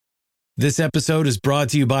This episode is brought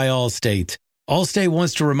to you by Allstate. Allstate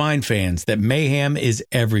wants to remind fans that mayhem is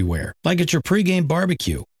everywhere, like at your pregame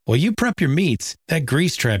barbecue. While you prep your meats, that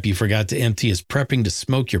grease trap you forgot to empty is prepping to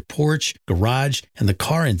smoke your porch, garage, and the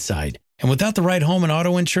car inside. And without the right home and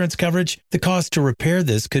auto insurance coverage, the cost to repair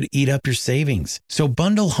this could eat up your savings. So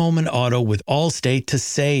bundle home and auto with Allstate to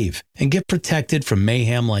save and get protected from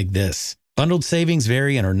mayhem like this. Bundled savings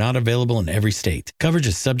vary and are not available in every state. Coverage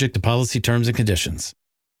is subject to policy terms and conditions.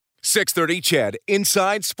 630 CHED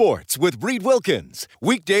Inside Sports with Reed Wilkins.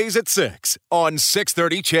 Weekdays at 6 on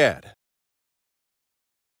 630 CHED.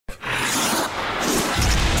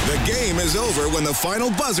 The game is over when the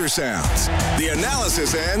final buzzer sounds. The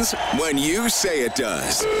analysis ends when you say it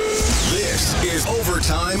does. This is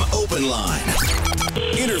Overtime Open Line.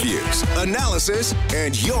 Interviews, analysis,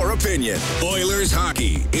 and your opinion. Oilers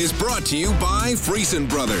hockey is brought to you by Friesen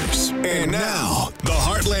Brothers. And now, the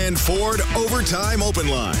Heartland Ford Overtime Open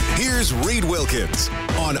Line. Here's Reed Wilkins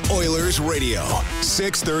on Oilers Radio,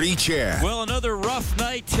 630 CHED. Well, another rough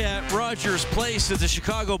night at Rogers Place as the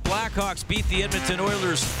Chicago Blackhawks beat the Edmonton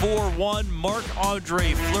Oilers 4-1.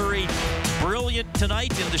 Marc-Andre Fleury, brilliant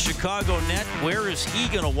tonight in the Chicago net. Where is he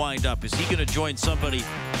going to wind up? Is he going to join somebody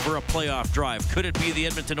for a playoff drive? Could it be the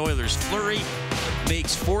Edmonton Oilers? Fleury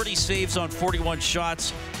makes 40 saves on 41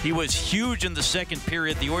 shots. He was huge in the second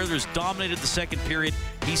period. The Oilers dominated the second period.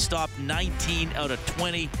 He stopped 19 out of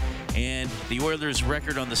 20, and the Oilers'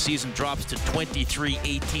 record on the season drops to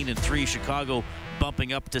 23-18-3. Chicago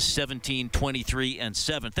bumping up to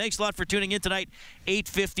 17-23-7. Thanks a lot for tuning in tonight.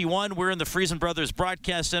 8:51. We're in the Friesen Brothers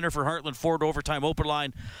Broadcast Center for Heartland Ford Overtime Open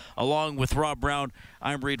Line, along with Rob Brown.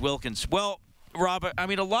 I'm Reed Wilkins. Well, Rob, I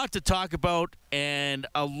mean, a lot to talk about, and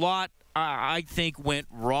a lot I think went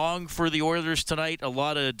wrong for the Oilers tonight. A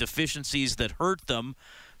lot of deficiencies that hurt them,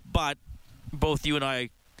 but both you and I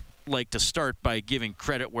like to start by giving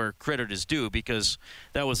credit where credit is due, because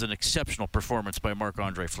that was an exceptional performance by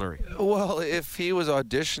Marc-Andre Fleury. Well, if he was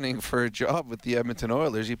auditioning for a job with the Edmonton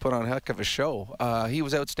Oilers, he put on a heck of a show. He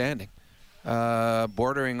was outstanding,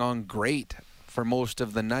 bordering on great for most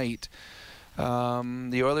of the night.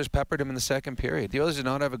 The Oilers peppered him in the second period. The Oilers did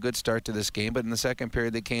not have a good start to this game, but in the second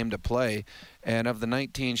period they came to play. And of the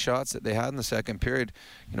 19 shots that they had in the second period,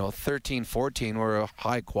 13, 14 were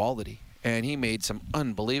high quality. And he made some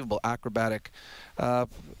unbelievable acrobatic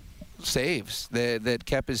saves that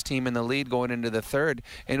kept his team in the lead going into the third.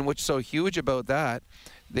 And what's so huge about that,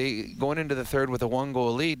 they going into the third with a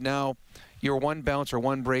one-goal lead, now you're one bounce or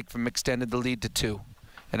one break from extended the lead to 2.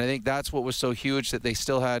 And I think that's what was so huge, that they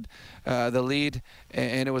still had the lead,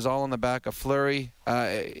 and it was all on the back of Fleury.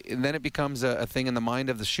 And then it becomes a thing in the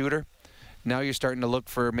mind of the shooter. Now you're starting to look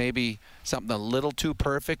for maybe something a little too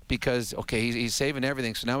perfect, because, okay, he's saving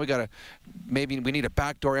everything. So now maybe we need a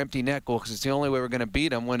backdoor empty net goal, because it's the only way we're going to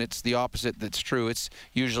beat him. When it's the opposite that's true. It's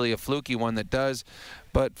usually a fluky one that does.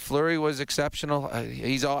 But Fleury was exceptional.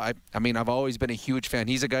 I've always been a huge fan.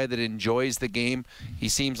 He's a guy that enjoys the game. He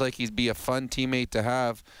seems like he'd be a fun teammate to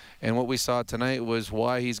have. And what we saw tonight was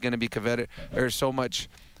why he's going to be coveted, or so much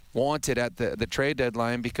wanted at the trade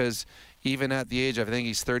deadline, because even at the age of, I think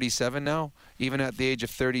he's 37 now, even at the age of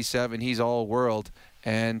 37, he's all world.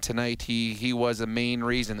 And tonight he was the main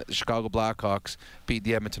reason that the Chicago Blackhawks beat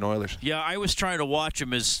the Edmonton Oilers. Yeah, I was trying to watch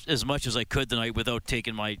him as much as I could tonight without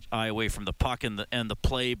taking my eye away from the puck and the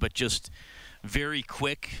play, but just very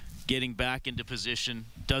quick, getting back into position,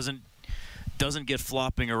 doesn't get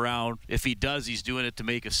flopping around. If he does, he's doing it to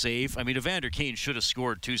make a save. I mean, Evander Kane should have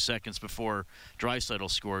scored 2 seconds before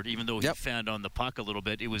Draisaitl scored, even though he fanned on the puck a little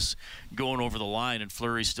bit. It was going over the line, and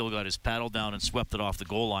Fleury still got his paddle down and swept it off the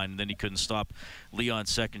goal line, and then he couldn't stop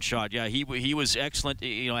Leon's second shot. Yeah, he was excellent.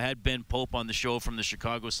 I had Ben Pope on the show from the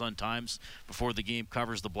Chicago Sun-Times before the game,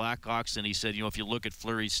 covers the Blackhawks, and he said, if you look at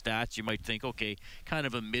Fleury's stats, you might think, okay, kind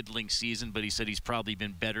of a middling season, but he said he's probably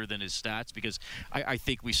been better than his stats, because I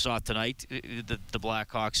think we saw tonight the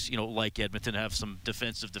Blackhawks, like Edmonton, have some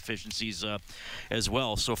defensive deficiencies as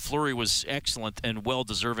well. So Fleury was excellent and well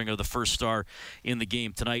deserving of the first star in the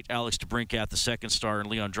game tonight. Alex DeBrincat, the second star, and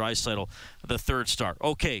Leon Draisaitl, the third star.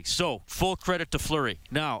 Okay, so full credit to Fleury.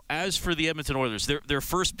 Now, as for the Edmonton Oilers, their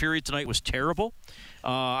first period tonight was terrible.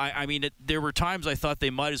 There were times I thought they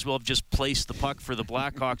might as well have just placed the puck for the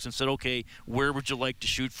Blackhawks and said, okay, where would you like to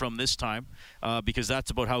shoot from this time? Because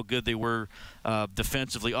that's about how good they were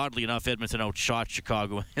defensively. Oddly enough, Edmonton outshot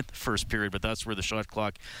Chicago in the first period, but that's where the shot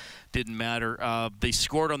clock didn't matter. They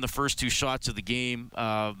scored on the first 2 shots of the game.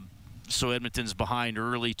 So Edmonton's behind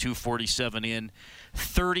early, 2:47 in.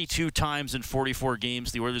 32 times in 44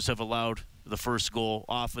 games, the Oilers have allowed the first goal.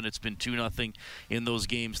 Often it's been 2-0 in those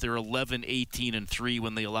games. They're 11-18-3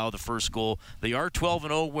 when they allow the first goal. They are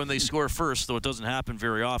 12-0 when they score first, though it doesn't happen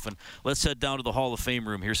very often. Let's head down to the Hall of Fame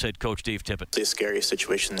room. Here's head coach Dave Tippett. It's a scary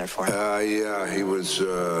situation there for him. Yeah, he was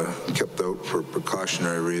kept out for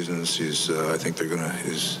precautionary reasons. I think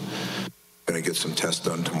he's going to get some tests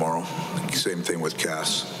done tomorrow. Same thing with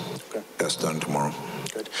Cass. Okay. Test done tomorrow.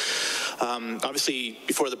 Good. Obviously,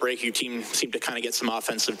 before the break, your team seemed to kind of get some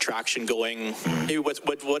offensive traction going. Maybe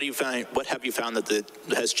what do you find? What have you found that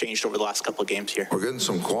has changed over the last couple of games here? We're getting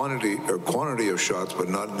some quantity of shots, but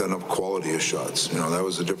not enough quality of shots. That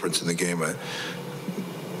was the difference in the game.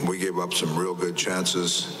 We gave up some real good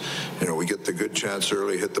chances. We get the good chance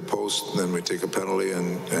early, hit the post, then we take a penalty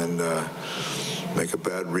and make a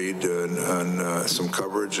bad read on some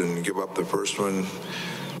coverage and give up the first one.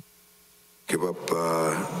 Give up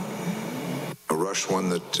a rush one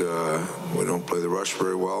that we don't play the rush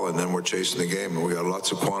very well, and then we're chasing the game. And we got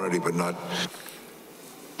lots of quantity, but not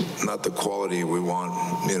the quality we want,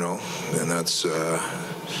 and that's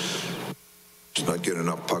just not getting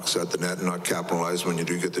enough pucks at the net and not capitalize when you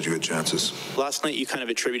do get the good chances. Last night, you kind of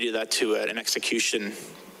attributed that to an execution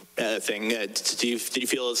thing. Did you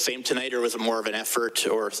feel the same tonight, or was it more of an effort,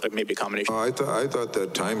 or maybe a combination? I thought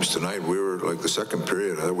that times tonight we were like the second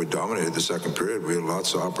period. We dominated the second period. We had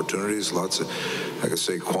lots of opportunities, lots of, like I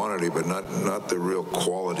say, quantity, but not the real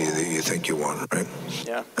quality that you think you want, right?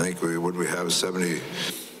 Yeah. I think we have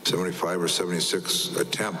 75 or 76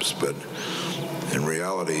 attempts, but in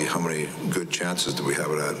reality, how many good chances do we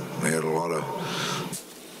have at? We had a lot of.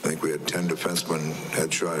 I think we had 10 defensemen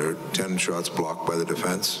or 10 shots blocked by the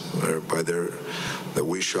defense, or by that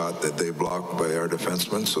we shot that they blocked by our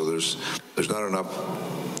defensemen. So there's not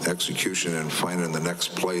enough execution and finding the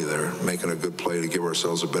next play there, making a good play to give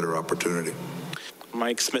ourselves a better opportunity.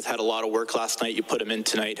 Mike Smith had a lot of work last night. You put him in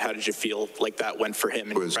tonight. How did you feel like that went for him?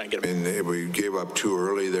 And trying to get him? We gave up too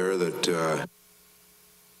early there. That.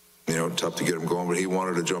 Tough to get him going, but he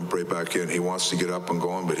wanted to jump right back in. He wants to get up and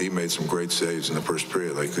going, but he made some great saves in the first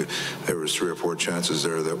period. Like there was 3 or 4 chances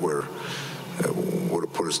there that would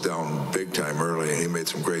have put us down big time early, and he made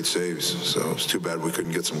some great saves. So it's too bad we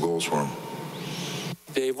couldn't get some goals for him.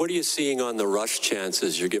 Dave, what are you seeing on the rush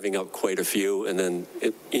chances? You're giving up quite a few, and then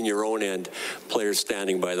in your own end, players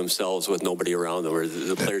standing by themselves with nobody around them, or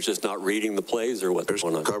the players just not reading the plays, or what's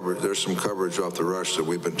going on? There's some coverage off the rush that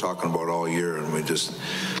we've been talking about all year, and we just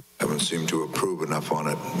haven't seemed to improve enough on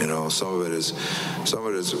it. Some of it is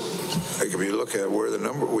like if you look at where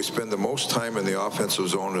we spend the most time in the offensive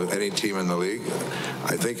zone of any team in the league,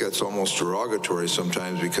 I think that's almost derogatory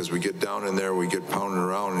sometimes, because we get down in there, we get pounded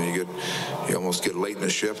around, and you almost get late in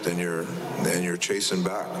the shift, and you're chasing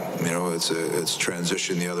back. It's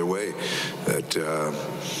transition the other way that.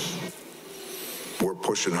 We're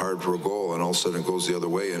pushing hard for a goal, and all of a sudden it goes the other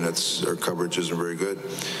way, and our coverage isn't very good.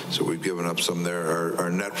 So we've given up some there.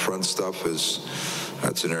 Our net front stuff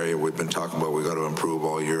that's an area we've been talking about. We've got to improve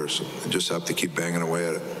all year. So we just have to keep banging away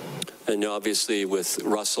at it. And obviously with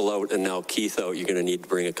Russell out and now Keith out, you're going to need to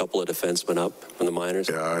bring a couple of defensemen up from the minors.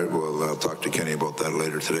 Yeah, I'll talk to Kenny about that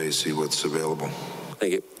later today, see what's available.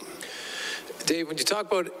 Thank you. Dave, when you talk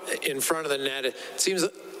about in front of the net, it seems,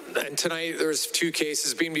 and tonight there's 2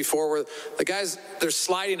 cases being before where the guys, they're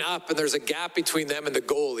sliding up and there's a gap between them and the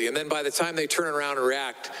goalie, and then by the time they turn around and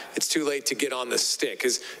react, it's too late to get on the stick.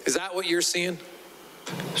 Is that what you're seeing?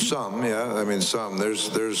 Some, yeah. I mean, some. There's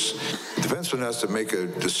defenseman has to make a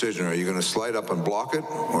decision. Are you going to slide up and block it,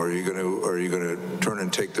 or are you going to turn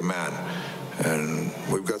and take the man? And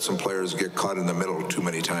we've got some players get caught in the middle too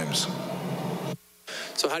many times.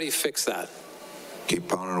 So how do you fix that? Keep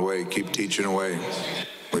pounding away. Keep teaching away.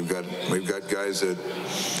 We've got guys that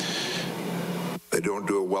they don't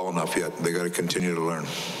do it well enough yet. They got to continue to learn.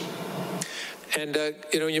 And,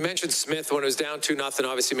 you mentioned Smith when it was down 2-0,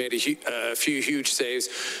 obviously made a few huge saves.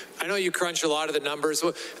 I know you crunch a lot of the numbers.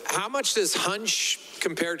 How much does hunch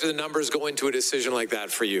compared to the numbers go into a decision like that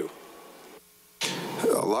for you?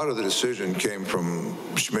 A lot of the decision came from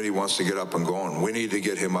Schmidt. Wants to get up and going. We need to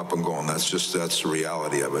get him up and going. That's the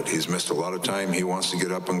reality of it. He's missed a lot of time. He wants to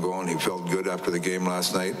get up and going. He felt good after the game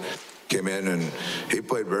last night. Came in and he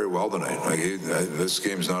played very well tonight. This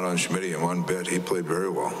game's not on Schmidt in one bit. He played very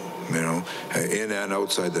well. In and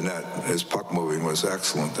outside the net. His puck moving was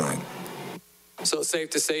excellent tonight. So it's safe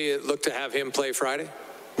to say you look to have him play Friday?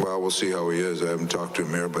 Well, we'll see how he is. I haven't talked to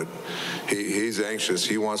him here, but he's anxious.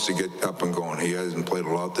 He wants to get up and going. He hasn't played a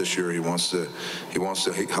lot this year. He wants to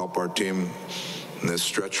help our team in this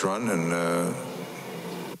stretch run, and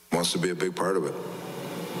wants to be a big part of it.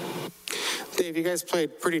 Dave, you guys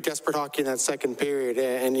played pretty desperate hockey in that second period,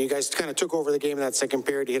 and you guys kind of took over the game in that second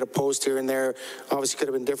period. You hit a post here and there. Obviously, could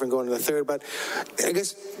have been different going to the third, but I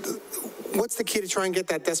guess what's the key to try and get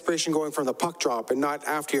that desperation going from the puck drop and not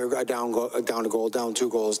after you're down a goal, down 2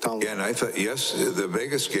 goals, down? Yeah, and I thought, yes, the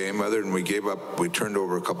Vegas game, other than we turned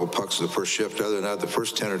over a couple pucks in the first shift. Other than that, the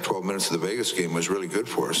first 10 or 12 minutes of the Vegas game was really good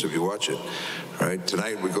for us if you watch it. Right?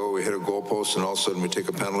 Tonight we hit a goal post, and all of a sudden we take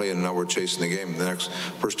a penalty, and now we're chasing the game. The next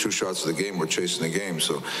first 2 shots of the game, we're chasing the game.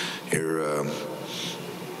 So you're,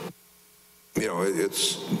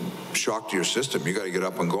 it's shock to your system. You got to get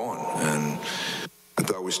up and going. And I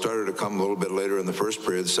thought we started to come a little bit later in the first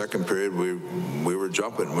period. The second period, we were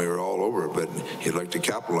jumping. We were all over it. But you'd like to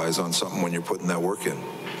capitalize on something when you're putting that work in.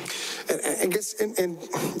 And I guess, and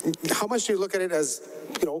how much do you look at it as,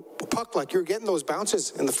 puck luck? You're getting those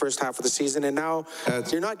bounces in the first half of the season, and now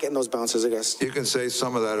you're not getting those bounces, I guess. You can say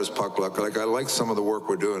some of that is puck luck. Like, I like some of the work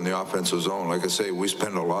we're doing in the offensive zone. Like I say, we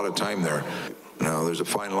spend a lot of time there. Now, there's a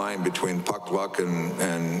fine line between puck luck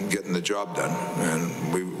and getting the job done,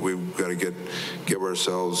 and we've got to give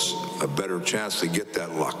ourselves a better chance to get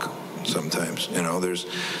that luck. Sometimes, there's.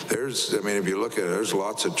 I mean, if you look at it, there's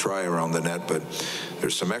lots of try around the net, but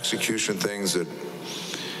there's some execution things that,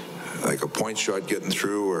 like a point shot getting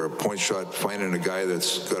through, or a point shot finding a guy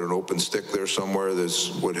that's got an open stick there somewhere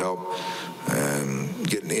would help, and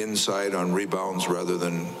getting inside on rebounds rather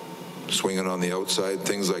than swinging on the outside,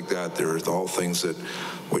 things like that. They're all things that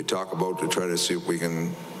we talk about to try to see if we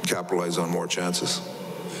can capitalize on more chances.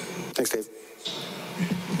 Thanks, Dave.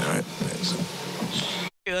 All right, thanks.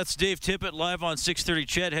 That's Dave Tippett live on 630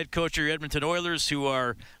 CHED, head coach of your Edmonton Oilers, who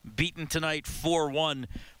are beaten tonight 4-1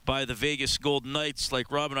 by the Vegas Golden Knights.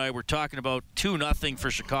 Like Rob and I were talking about, 2-0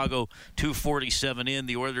 for Chicago, 2:47 in.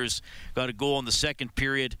 The Oilers got a goal in the second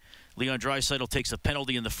period. Leon Draisaitl takes a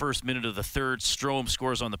penalty in the first minute of the third. Strome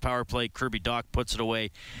scores on the power play. Kirby Dach puts it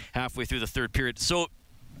away halfway through the third period. So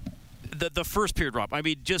the first period, Rob, I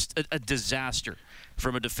mean, just a disaster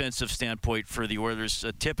from a defensive standpoint for the Oilers.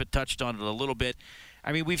 Tippett touched on it a little bit.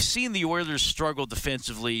 I mean, we've seen the Oilers struggle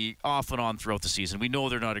defensively off and on throughout the season. We know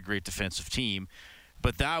they're not a great defensive team,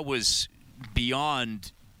 but that was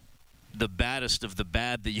beyond the baddest of the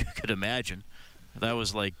bad that you could imagine. That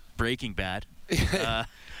was like Breaking Bad.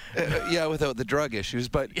 Yeah, without the drug issues.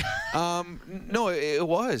 But, no, it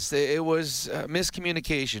was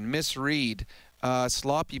miscommunication, misread.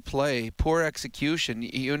 Sloppy play, poor execution,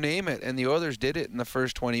 you name it, and the Oilers did it in the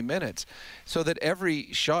first 20 minutes. So that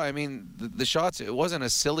every shot, I mean, the shots, it wasn't a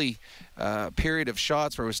silly period of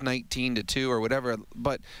shots where it was 19-2 or whatever,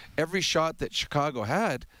 but every shot that Chicago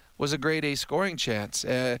had was a grade A scoring chance.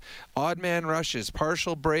 Odd man rushes,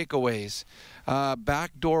 partial breakaways,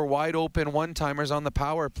 backdoor wide open one-timers on the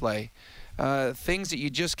power play. Things that you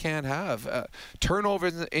just can't have.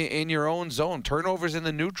 Turnovers in your own zone, turnovers in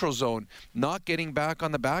the neutral zone, not getting back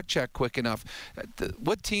on the back check quick enough.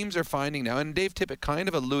 What teams are finding now, and Dave Tippett kind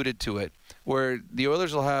of alluded to it, where the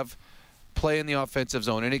Oilers will have play in the offensive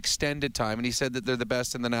zone an extended time, and he said that they're the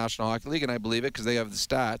best in the National Hockey League, and I believe it because they have the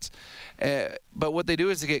stats. But what they do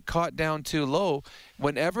is they get caught down too low.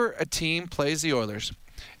 Whenever a team plays the Oilers,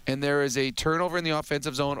 and there is a turnover in the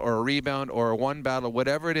offensive zone or a rebound or a one battle,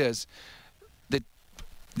 whatever it is,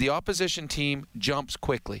 the opposition team jumps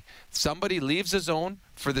quickly. Somebody leaves the zone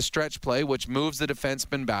for the stretch play, which moves the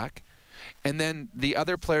defenseman back, and then the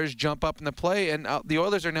other players jump up in the play, and the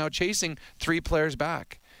Oilers are now chasing 3 players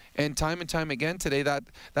back. And time again today,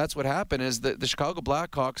 that's what happened, is the Chicago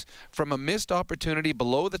Blackhawks, from a missed opportunity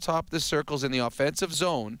below the top of the circles in the offensive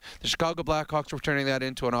zone, the Chicago Blackhawks were turning that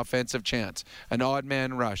into an offensive chance, an odd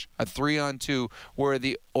man rush, a 3-on-2, where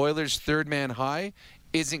the Oilers' third man high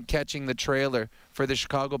isn't catching the trailer for the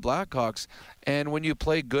Chicago Blackhawks. And when you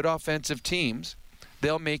play good offensive teams,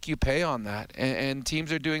 they'll make you pay on that. And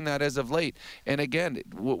teams are doing that as of late. And again,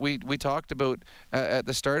 what we talked about at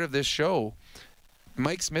the start of this show,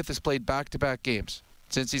 Mike Smith has played back-to-back games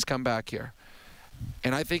since he's come back here.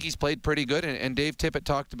 And I think he's played pretty good. And Dave Tippett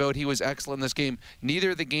talked about he was excellent in this game.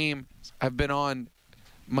 Neither of the games have been on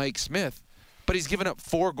Mike Smith, but he's given up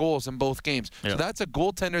 4 goals in both games. Yeah. So that's a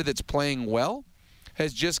goaltender that's playing well,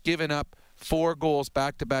 has just given up 4 goals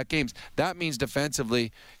back-to-back games. That means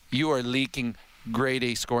defensively you are leaking grade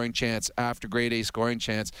A scoring chance after grade A scoring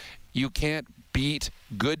chance. You can't beat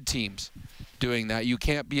good teams doing that. You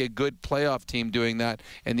can't be a good playoff team doing that.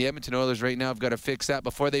 And the Edmonton Oilers right now have got to fix that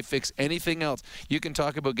before they fix anything else. You can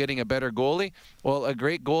talk about getting a better goalie. Well, a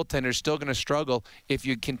great goaltender is still going to struggle if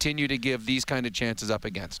you continue to give these kind of chances up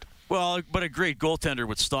against. Well, but a great goaltender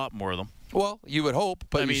would stop more of them. Well, you would hope,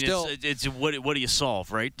 but I mean, you still. it's what do you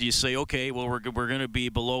solve, right? Do you say, okay, well, we're going to be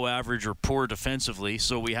below average or poor defensively,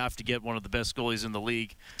 so we have to get one of the best goalies in the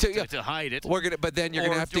league to hide it? But then you're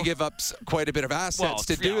going to have to give up quite a bit of assets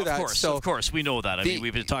to do that. Of course, we know that. I mean,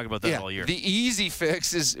 we've been talking about that all year. The easy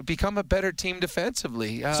fix is become a better team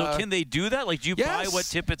defensively. So can they do that? Like, do you buy what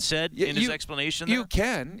Tippett said in his explanation there? You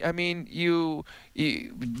can. I mean,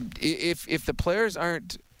 if the players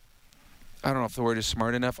aren't, I don't know if the word is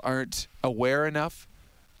smart enough, aren't aware enough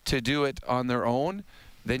to do it on their own,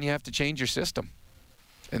 then you have to change your system.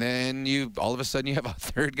 And then all of a sudden you have a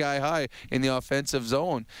third guy high in the offensive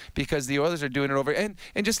zone because the Oilers are doing it over. And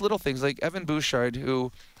just little things like Evan Bouchard,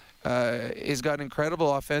 who has got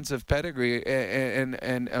incredible offensive pedigree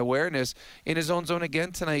and awareness in his own zone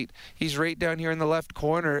again tonight. He's right down here in the left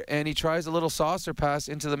corner, and he tries a little saucer pass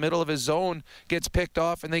into the middle of his zone, gets picked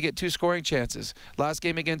off, and they get 2 scoring chances. Last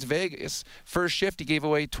game against Vegas, first shift he gave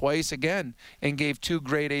away twice again and gave 2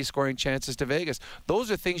 grade A scoring chances to Vegas.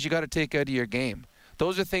 Those are things you got to take out of your game.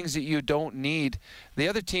 Those are things that you don't need. The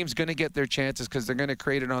other team's going to get their chances because they're going to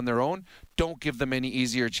create it on their own. Don't give them any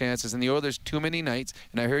easier chances. And the Oilers, too many nights,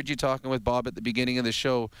 and I heard you talking with Bob at the beginning of the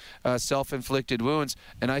show, self-inflicted wounds,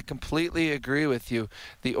 and I completely agree with you.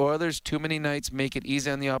 The Oilers, too many nights, make it easy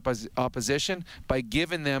on the opposition by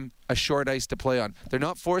giving them a short ice to play on. They're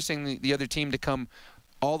not forcing the other team to come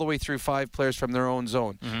all the way through 5 players from their own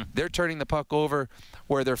zone. Mm-hmm. They're turning the puck over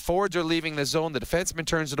where their forwards are leaving the zone, the defenseman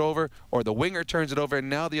turns it over, or the winger turns it over, and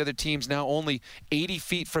now the other team's now only 80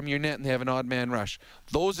 feet from your net and they have an odd man rush.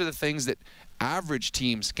 Those are the things that average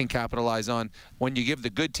teams can capitalize on. When you give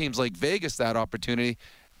the good teams like Vegas that opportunity,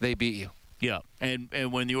 they beat you. Yeah, and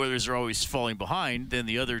when the Oilers are always falling behind, then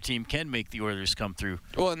the other team can make the Oilers come through.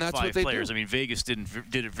 Well, and that's 5 what they players. do. I mean, Vegas did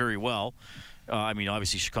it very well. I mean,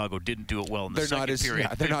 obviously Chicago didn't do it well in the second period.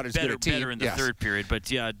 Yeah, they're not as good a team. Better in the third period. But,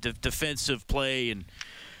 yeah, defensive play and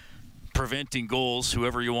preventing goals,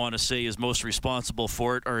 whoever you want to say is most responsible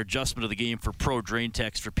for it, our adjustment of the game for Pro Drain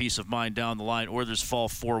Text for peace of mind down the line. Oilers fall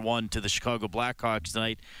 4-1 to the Chicago Blackhawks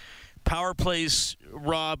tonight. Power plays,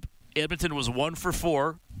 Rob, Edmonton was 1 for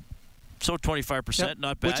 4. So 25%,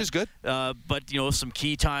 not bad. Which is good. But, some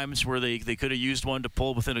key times where they could have used one to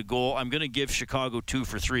pull within a goal. I'm going to give Chicago 2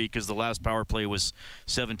 for 3 because the last power play was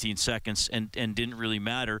 17 seconds and didn't really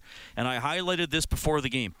matter. And I highlighted this before the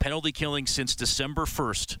game. Penalty killing since December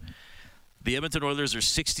 1st. The Edmonton Oilers are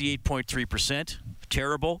 68.3%.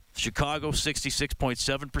 Terrible. Chicago,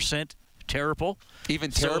 66.7%. Terrible. Even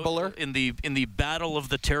terribler? So in the battle of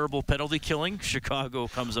the terrible penalty killing, Chicago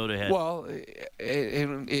comes out ahead. Well,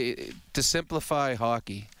 to simplify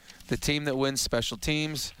hockey, the team that wins special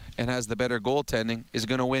teams and has the better goaltending is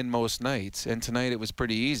going to win most nights. And tonight it was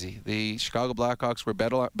pretty easy. The Chicago Blackhawks were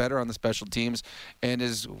better on the special teams, and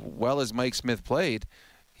as well as Mike Smith played,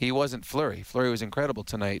 he wasn't Fleury. Fleury was incredible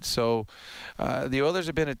tonight. So the Oilers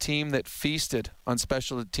have been a team that feasted on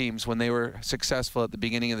special teams when they were successful at the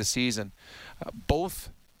beginning of the season. Both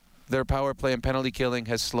their power play and penalty killing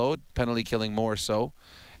has slowed, penalty killing more so.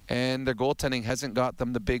 And their goaltending hasn't got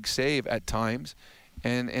them the big save at times.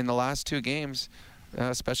 And in the last 2 games,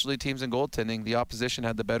 specialty teams and goaltending, the opposition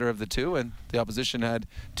had the better of the two, and the opposition had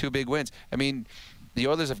 2 big wins. I mean, the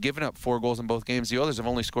Oilers have given up 4 goals in both games. The Oilers have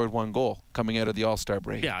only scored 1 goal coming out of the All-Star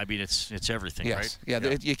break. Yeah, I mean, it's everything, yes. right?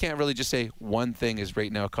 Yeah, you can't really just say one thing is right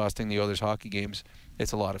now costing the Oilers hockey games.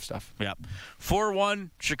 It's a lot of stuff. Yeah.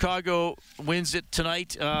 4-1, Chicago wins it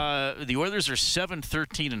tonight. The Oilers are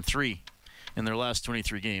 7-13-3 in their last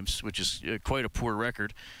 23 games, which is quite a poor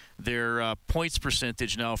record. Their points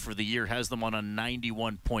percentage now for the year has them on a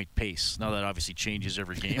 91-point pace. Now, that obviously changes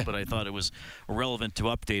every game, but I thought it was relevant to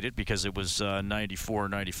update it because it was 94 or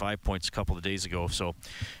 95 points a couple of days ago. So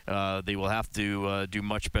they will have to do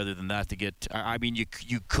much better than that to get – I mean,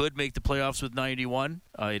 you could make the playoffs with 91.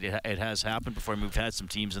 It has happened before. I mean, we've had some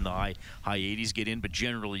teams in the high 80s get in, but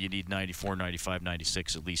generally you need 94, 95,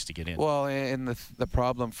 96 at least to get in. Well, and the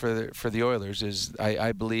problem for the Oilers is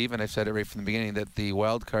I believe, and I've said it right from the beginning, that the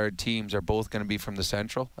wild card teams are both going to be from the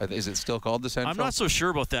Central. Is it still called the Central? I'm not so sure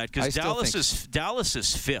about that because Dallas is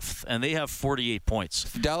 5th, and they have 48 points.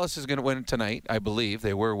 Dallas is going to win tonight, I believe.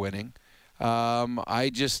 They were winning.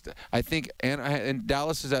 I think, and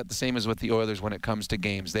Dallas is at the same as with the Oilers when it comes to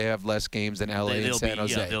games. They have less games than LA and San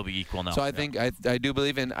Jose. Yeah, they'll be equal now. So I think I do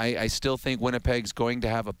believe in. I still think Winnipeg's going to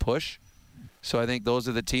have a push. So I think those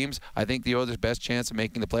are the teams. I think the Oilers' best chance of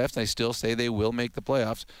making the playoffs, and I still say they will make the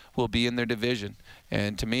playoffs, will be in their division.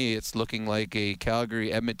 And to me, it's looking like a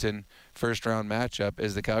Calgary-Edmonton first-round matchup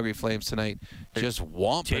as the Calgary Flames tonight just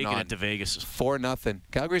whomping taking it to Vegas. 4-0.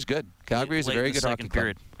 Calgary's good. Calgary's a very good hockey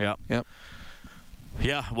period. club. Yep.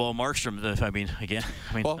 Yeah, well, Markstrom,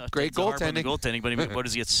 well, great goaltending, but what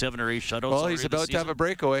does he get, 7 or 8 shutouts? Well, he's about to have a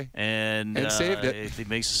breakaway. And saved it. He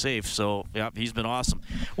makes a save, so, yeah, he's been awesome.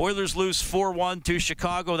 Oilers lose 4-1 to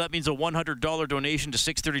Chicago. That means a $100 donation to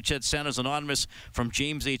 630 Ched Santa's Anonymous from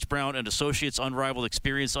James H. Brown and Associates. Unrivaled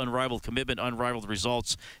experience, unrivaled commitment, unrivaled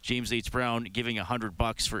results. James H. Brown giving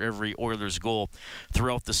 $100 for every Oilers goal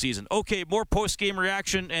throughout the season. Okay, more post-game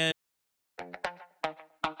reaction and...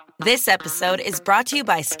 This episode is brought to you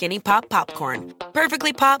by Skinny Pop Popcorn.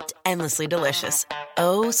 Perfectly popped, endlessly delicious.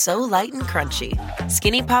 Oh, so light and crunchy.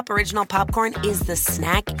 Skinny Pop Original Popcorn is the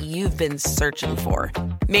snack you've been searching for.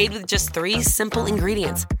 Made with just 3 simple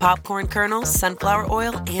ingredients: popcorn kernels, sunflower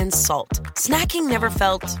oil, and salt. Snacking never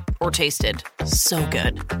felt or tasted so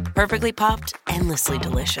good. Perfectly popped, endlessly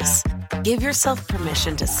delicious. Give yourself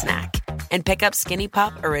permission to snack and pick up Skinny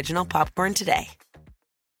Pop Original Popcorn today.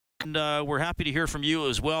 And we're happy to hear from you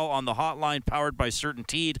as well on the hotline powered by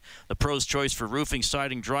CertainTeed, the pro's choice for roofing,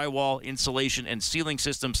 siding, drywall, insulation, and ceiling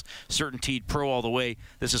systems. CertainTeed Pro all the way.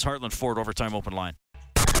 This is Heartland Ford Overtime Open Line.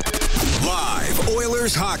 Live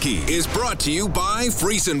Oilers hockey is brought to you by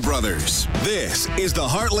Friesen Brothers. This is the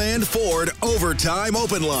Heartland Ford Overtime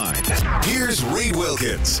Open Line. Here's Reed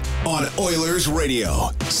Wilkins on Oilers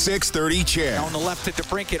Radio, 630 Ched. On the left at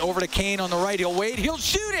DeBrincat, over to Kane on the right. He'll wait. He'll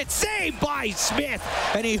shoot it. Saved by Smith.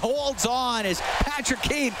 And he holds on as Patrick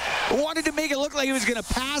Kane wanted to make it look like he was going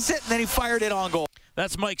to pass it, and then he fired it on goal.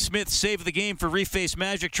 That's Mike Smith, save of the game for Reface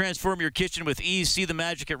Magic. Transform your kitchen with ease. See the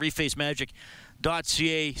magic at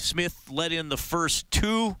refacemagic.ca. Smith led in the first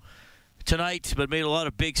 2 tonight, but made a lot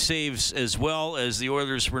of big saves as well, as the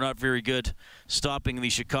Oilers were not very good stopping the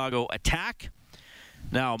Chicago attack.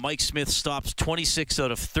 Now, Mike Smith stops 26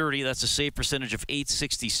 out of 30. That's a save percentage of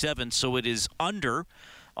 .867, so it is under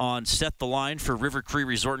on Set the Line for River Cree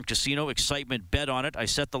Resort and Casino. Excitement bet on it. I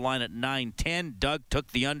set the line at $9.10. Doug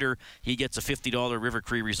took the under. He gets a $50 River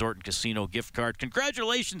Cree Resort and Casino gift card.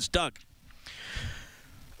 Congratulations, Doug.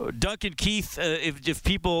 Duncan Keith, if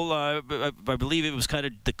people, I believe it was kind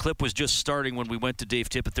of, the clip was just starting when we went to Dave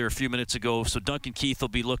Tippett there a few minutes ago. So Duncan Keith will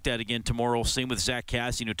be looked at again tomorrow. Same with Zach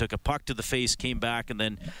Cassian, who took a puck to the face, came back, and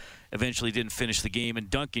then eventually didn't finish the game. And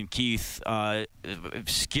Duncan Keith,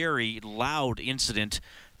 scary, loud incident,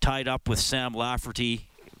 tied up with Sam Lafferty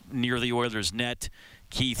near the Oilers' net.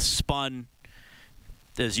 Keith spun,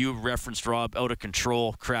 as you referenced, Rob, out of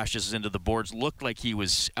control, crashes into the boards. Looked like he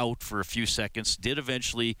was out for a few seconds. Did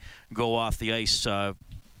eventually go off the ice,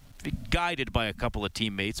 guided by a couple of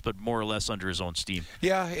teammates, but more or less under his own steam.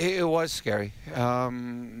 Yeah, it was scary.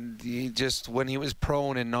 He just, when he was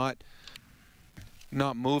prone and not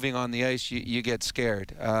moving on the ice, you get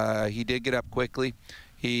scared. He did get up quickly.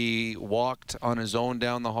 He walked on his own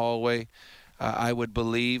down the hallway. I would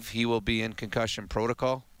believe he will be in concussion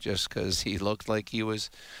protocol just because he looked like he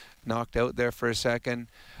was knocked out there for a second.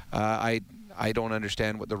 I don't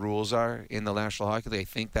understand what the rules are in the National Hockey League. I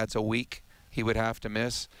think that's a week he would have to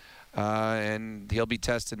miss, and he'll be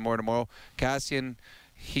tested more tomorrow. Cassian,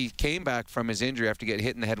 he came back from his injury after getting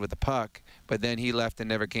hit in the head with the puck, but then he left and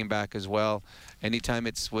never came back as well. Anytime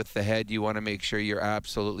it's with the head, you want to make sure you're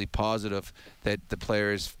absolutely positive that the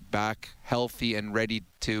player is back healthy and ready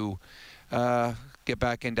to get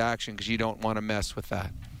back into action, because you don't want to mess with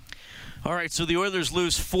that. All right, so the Oilers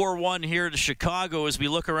lose 4-1 here to Chicago. As we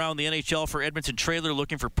look around the NHL for Edmonton Trailer,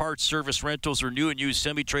 looking for parts, service, rentals, or new and used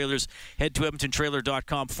semi-trailers, head to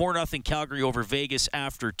EdmontonTrailer.com. 4-0 Calgary over Vegas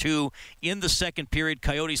after 2. In the second period,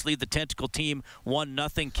 Coyotes lead the Tentacle team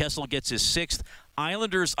 1-0. Kessel gets his 6th.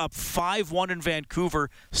 Islanders up 5-1 in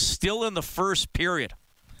Vancouver, still in the first period.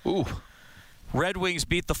 Ooh. Red Wings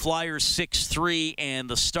beat the Flyers 6-3, and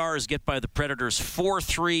the Stars get by the Predators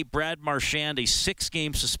 4-3. Brad Marchand, a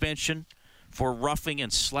 6-game suspension for roughing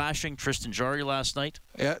and slashing Tristan Jarry last night.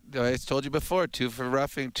 Yeah, I told you before, 2 for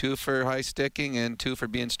roughing, 2 for high sticking, and 2 for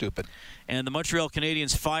being stupid. And the Montreal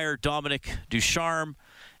Canadiens fire Dominic Ducharme,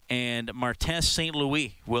 and Martin St.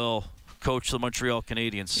 Louis will coach the Montreal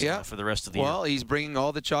Canadiens for the rest of the year. Well, he's bringing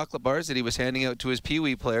all the chocolate bars that he was handing out to his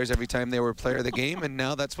Pee-wee players every time they were player of the game, and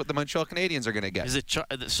now that's what the Montreal Canadiens are going to get. Is it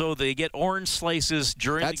so they get orange slices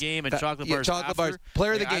during the game and chocolate bars after? Bars,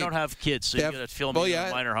 player of the game. I don't have kids, so you got to film me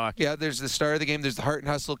in minor hockey. Yeah, there's the star of the game. There's the Heart and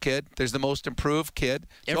Hustle kid. There's the most improved kid.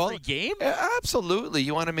 Every game? Absolutely.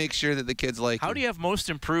 You want to make sure that the kids like How do you have most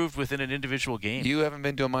improved within an individual game? You haven't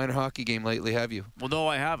been to a minor hockey game lately, have you? Well, no,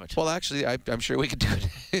 I haven't. Well, actually, I'm sure we could do it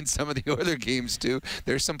in some of the other games, too.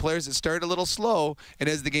 There's some players that start a little slow, and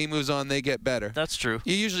as the game moves on, they get better. That's true.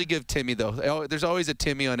 You usually give Timmy, though. There's always a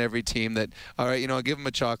Timmy on every team that, all right, I'll give him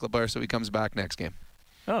a chocolate bar so he comes back next game.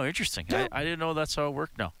 Oh, interesting. Yeah. I didn't know that's how it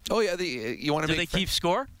worked now. Oh, yeah. You want to Do they keep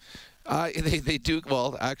score? They do.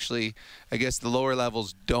 Well, actually, I guess the lower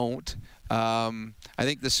levels don't. I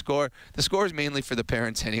think the score is mainly for the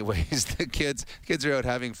parents anyways. The kids are out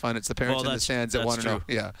having fun. It's the parents in the stands that want to know.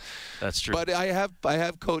 Yeah, that's true. But I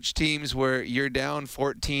have coached teams where you're down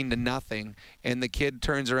 14-0 and the kid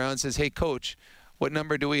turns around and says, "Hey, coach, what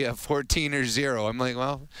number do we have, 14 or 0?" I'm like,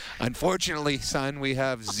 well, unfortunately, son, we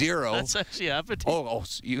have 0. That's actually happened. Oh,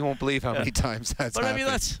 you won't believe how many times that's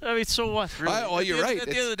happened. So what? Really? Well, you're right. At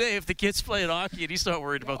the end of the day, if the kid's playing hockey and he's not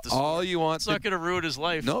worried about the score, all you want, it's not going to ruin his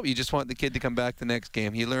life. No, you just want the kid to come back the next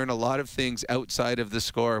game. He learned a lot of things outside of the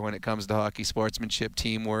score when it comes to hockey: sportsmanship,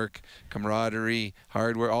 teamwork, camaraderie,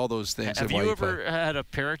 hard work, all those things. Have you ever had a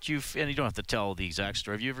parent and you don't have to tell the exact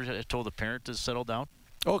story, have you ever told a parent to settle down?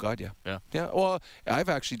 Oh, God, yeah. Well, I've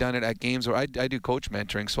actually done it at games where I do coach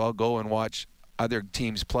mentoring, so I'll go and watch other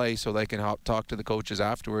teams play so they can talk to the coaches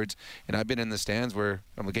afterwards. And I've been in the stands where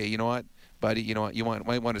I'm like, hey, you know what, buddy, you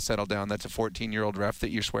might want to settle down. That's a 14-year-old ref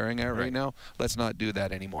that you're swearing at right now. Let's not do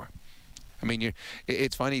that anymore. I mean,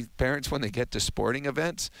 it's funny, parents, when they get to sporting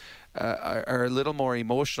events, are a little more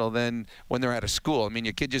emotional than when they're at a school. I mean,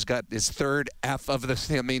 your kid just got his third F of this.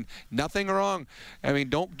 I mean, nothing wrong. I mean,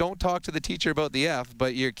 don't talk to the teacher about the F,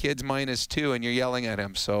 but your kid's -2 and you're yelling at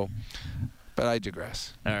him. So, but I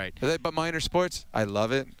digress. All right. But minor sports, I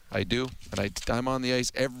love it. I do. And I'm on the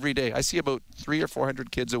ice every day. I see about 300 or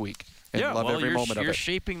 400 kids a week. And love every moment of it. You're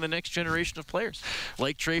shaping the next generation of players,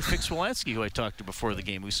 like Trey Fix-Wolanski, who I talked to before the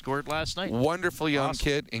game, who scored last night. Wonderful young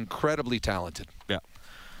kid, incredibly talented. Yeah.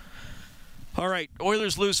 All right,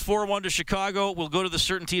 Oilers lose 4-1 to Chicago. We'll go to the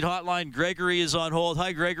Certainteed hotline. Gregory is on hold.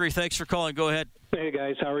 Hi, Gregory. Thanks for calling. Go ahead. Hey,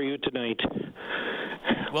 guys. How are you tonight?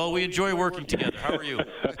 Well, we enjoy working together. How are you?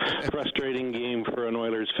 Frustrating game for an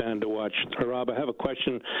Oilers fan to watch. Rob, I have a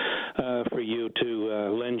question for you to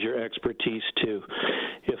lend your expertise to.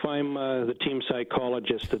 If I'm the team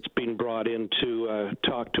psychologist that's being brought in to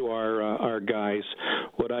talk to our guys,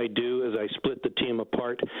 what I do is I split the team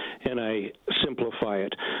apart and I simplify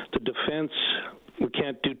it. The defense, we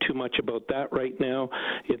can't do too much about that right now.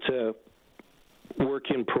 It's a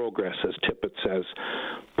work in progress, as Tippett says.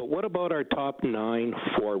 But what about our top 9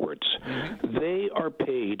 forwards? Mm-hmm. They are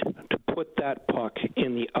paid to put that puck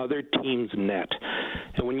in the other team's net.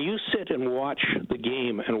 And when you sit and watch the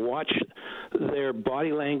game and watch their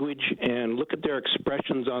body language and look at their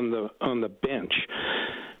expressions on the bench,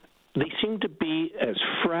 they seem to be as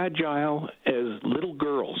fragile as little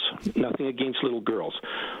girls. Nothing against little girls.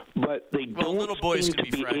 But they don't seem to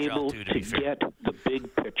be able to get the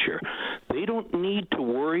big picture. They don't need to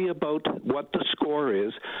worry about what the score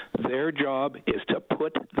is. Their job is to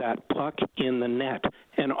put that puck in the net,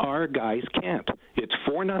 and our guys can't. It's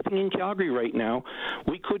 4-0 in Calgary right now.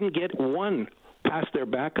 We couldn't get one past their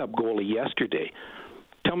backup goalie yesterday.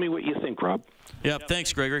 Tell me what you think, Rob. Yeah,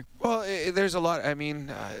 thanks, Gregory. Well, there's a lot. I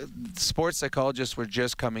mean, sports psychologists were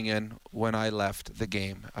just coming in when I left the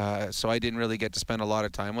game, so I didn't really get to spend a lot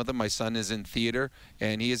of time with them. My son is in theater,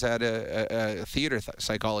 and he has had a theater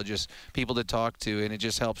psychologist, people to talk to, and it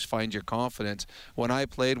just helps find your confidence. When I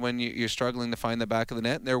played, when you're struggling to find the back of the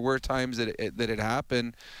net, there were times that it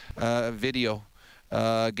happened, video.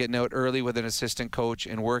 Getting out early with an assistant coach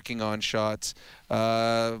and working on shots,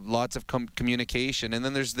 lots of communication, and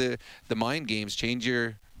then there's the mind games. Change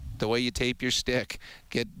the way you tape your stick,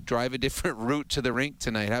 drive a different route to the rink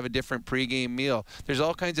tonight, have a different pregame meal. There's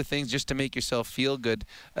all kinds of things just to make yourself feel good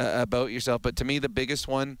about yourself. But to me, the biggest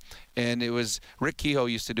one, and it was Rick Kehoe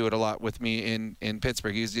used to do it a lot with me in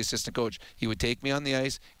Pittsburgh. He was the assistant coach. He would take me on the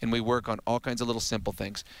ice, and we work on all kinds of little simple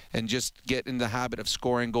things and just get in the habit of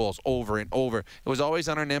scoring goals over and over. It was always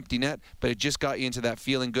on an empty net, but it just got you into that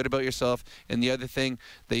feeling good about yourself. And the other thing,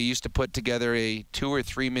 they used to put together a 2 or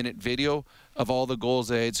 3 minute video of all the goals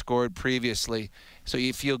they had scored previously. So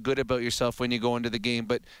you feel good about yourself when you go into the game.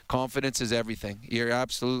 But confidence is everything. You're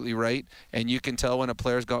absolutely right. And you can tell when a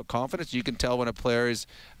player's got confidence. You can tell when a player is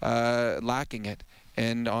lacking it.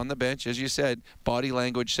 And on the bench, as you said, body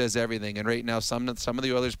language says everything. And right now, some of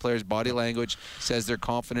the Oilers players' body language says their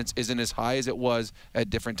confidence isn't as high as it was at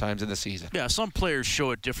different times in the season. Yeah, some players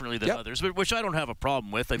show it differently than others, which I don't have a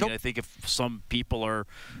problem with. I mean, I think if some people are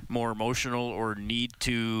more emotional or need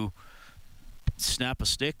to snap a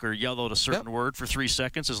stick or yell out a certain word for 3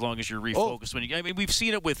 seconds, as long as you're refocused. I mean, we've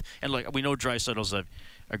seen it with, and like we know Draisaitl's a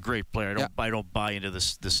great player. I don't buy into the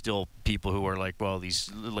still people who are like, well,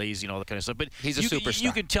 he's lazy and all that kind of stuff. But he's a superstar.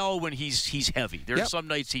 You can tell when he's heavy. There are some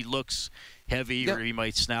nights he looks heavy, or he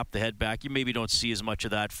might snap the head back. You maybe don't see as much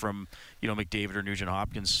of that from McDavid or Nugent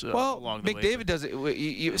Hopkins along the way. McDavid does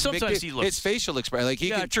it. Sometimes he looks. It's facial expression.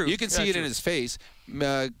 Like true. You can see it in his face.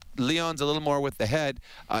 Leon's a little more with the head.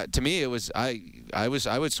 To me, it was I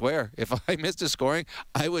would swear if I missed a scoring,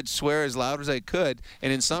 I would swear as loud as I could.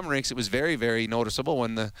 And in some rinks, it was very, very noticeable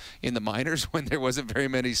in the minors when there wasn't very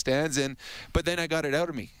many stands in. But then I got it out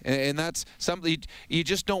of me, and that's something you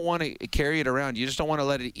just don't want to carry it around. You just don't want to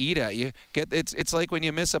let it eat at you. It's like when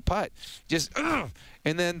you miss a putt, just.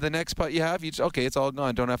 And then the next putt you have, it's all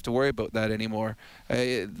gone. Don't have to worry about that anymore.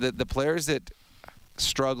 The players that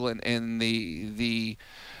struggle and the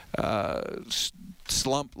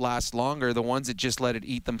slump lasts longer, the ones that just let it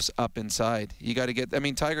eat them up inside. You got to get. I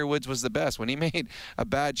mean, Tiger Woods was the best. When he made a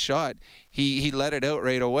bad shot, he let it out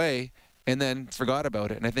right away and then forgot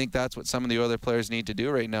about it. And I think that's what some of the other players need to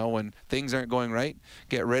do right now when things aren't going right.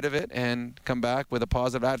 Get rid of it and come back with a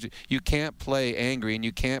positive attitude. You can't play angry and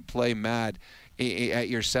you can't play mad at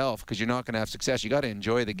yourself because you're not going to have success. You got to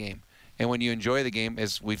enjoy the game. And when you enjoy the game,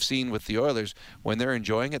 as we've seen with the Oilers, when they're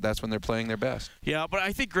enjoying it, that's when they're playing their best. Yeah, but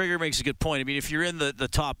I think Gregor makes a good point. I mean, if you're in the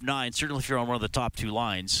top 9, certainly if you're on one of the top 2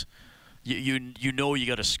 lines, you know you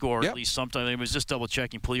got to score at least sometime. I was just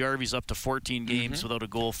double-checking. Puljujarvi's up to 14 games without a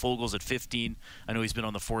goal. Fogel's at 15. I know he's been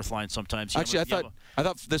on the 4th line sometimes. Actually, I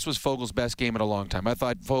thought this was Fogel's best game in a long time. I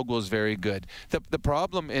thought Fogel was very good. The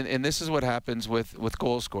problem, and this is what happens with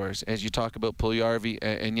goal scorers, as you talk about Puljujarvi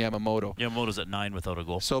and Yamamoto. Yamamoto's at 9 without a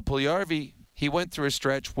goal. So Puljujarvi, he went through a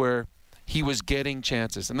stretch where he was getting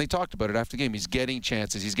chances. And they talked about it after the game. He's getting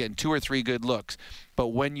chances. He's getting 2 or 3 good looks. But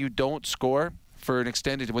when you don't score for an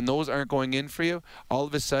extended, when those aren't going in for you, all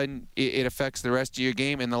of a sudden it affects the rest of your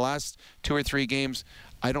game. In the last 2 or 3 games,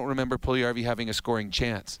 I don't remember Puljujarvi having a scoring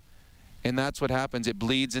chance. And that's what happens. It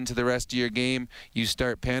bleeds into the rest of your game. You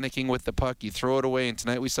start panicking with the puck. You throw it away. And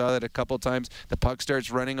tonight we saw that a couple times. The puck starts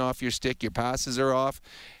running off your stick. Your passes are off.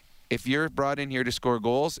 If you're brought in here to score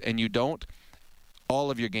goals and you don't, all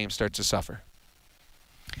of your game starts to suffer.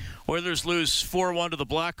 Oilers lose 4-1 to the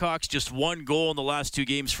Blackhawks. Just 1 goal in the last 2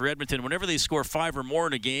 games for Edmonton. Whenever they score 5 or more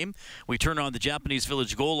in a game, we turn on the Japanese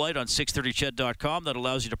Village goal light on 630ched.com. That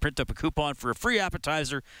allows you to print up a coupon for a free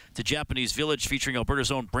appetizer to Japanese Village featuring Alberta's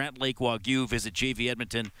own Brant Lake Wagyu. Visit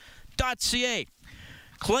jvedmonton.ca.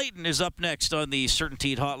 Clayton is up next on the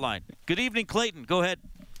Certainteed Hotline. Good evening, Clayton. Go ahead.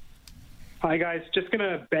 Hi, guys. Just going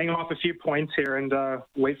to bang off a few points here and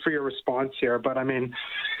wait for your response here. But, I mean,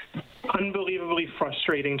 unbelievably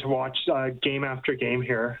frustrating to watch game after game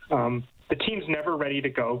here. The team's never ready to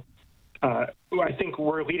go. I think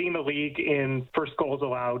we're leading the league in first goals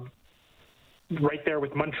allowed, right there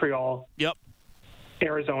with Montreal. Yep.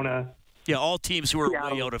 Arizona. Yeah, all teams who are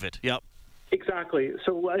way out of it. Yep. Exactly.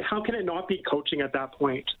 So how can it not be coaching at that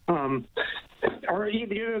point? Or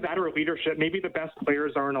either that or leadership. Maybe the best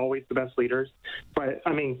players aren't always the best leaders. But,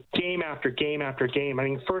 I mean, game after game after game. I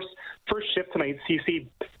mean, first shift tonight, CC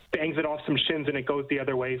bangs it off some shins and it goes the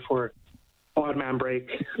other way for odd man break.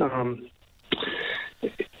 I'm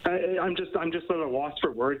just at a loss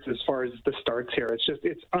for words as far as the starts here.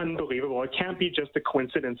 It's unbelievable. It can't be just a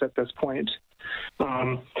coincidence at this point.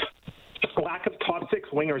 Lack of top 6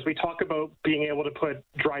 wingers. We talk about being able to put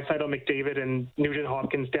Draisaitl, McDavid, and Nugent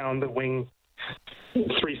Hopkins down the wing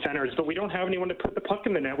 3 centers, but we don't have anyone to put the puck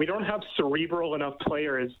in the net. We don't have cerebral enough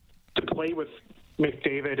players to play with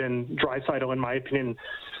McDavid and Draisaitl, in my opinion.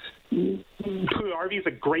 Puljujarvi is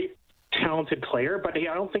a great, talented player, but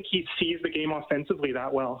I don't think he sees the game offensively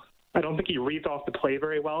that well. I don't think he reads off the play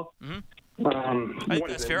very well. Mm-hmm. I think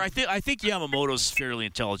that's fair. I think Yamamoto's fairly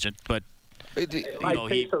intelligent, but he's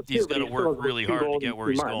got to work really hard to get where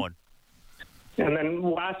he's going. And then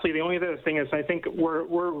lastly, the only other thing is I think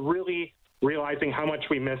we're really realizing how much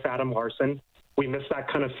we miss Adam Larsson. We miss that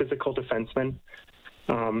kind of physical defenseman.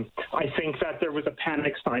 I think that there was a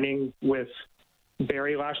panic signing with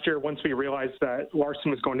Barrie last year. Once we realized that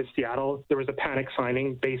Larsson was going to Seattle, there was a panic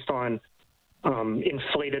signing based on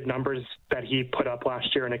inflated numbers that he put up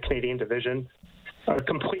last year in a Canadian division. A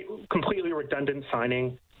completely redundant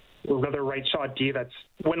signing. Another right shot D. That's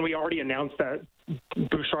when we already announced that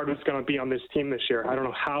Bouchard was going to be on this team this year. I don't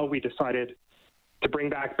know how we decided to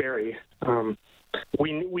bring back Barrie.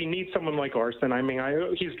 We need someone like Larsson. I mean,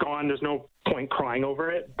 he's gone. There's no point crying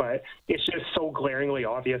over it, but it's just so glaringly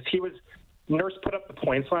obvious. Nurse put up the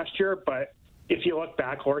points last year, but if you look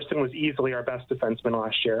back, Larsson was easily our best defenseman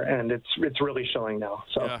last year, and it's really showing now.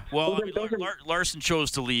 So, yeah. Well, Larsson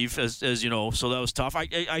chose to leave, as you know, so that was tough.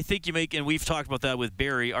 I think you make, and we've talked about that with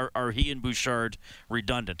Barrie. Are he and Bouchard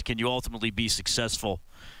redundant? Can you ultimately be successful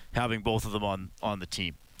having both of them on the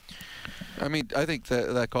team? I mean, I think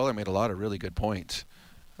that caller made a lot of really good points.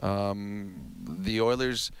 The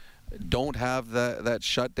Oilers don't have that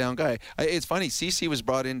shutdown guy. It's funny, Ceci was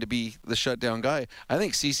brought in to be the shutdown guy. I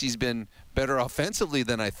think Ceci's been better offensively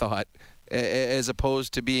than I thought, as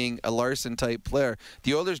opposed to being a Larson-type player.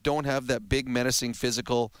 The Oilers don't have that big, menacing,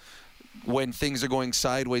 physical, when things are going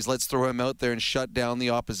sideways, let's throw him out there and shut down the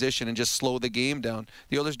opposition and just slow the game down.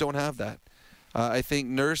 The Oilers don't have that. I think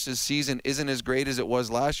Nurse's season isn't as great as it was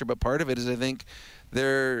last year, but part of it is I think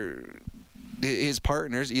his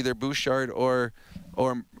partners, either Bouchard or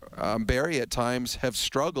Barry at times, have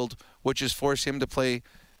struggled, which has forced him to play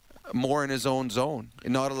more in his own zone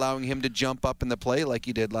and not allowing him to jump up in the play like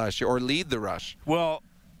he did last year or lead the rush. Well,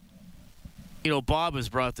 Bob has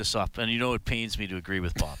brought this up, and it pains me to agree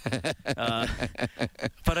with Bob.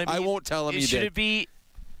 But I won't tell him you should did. It be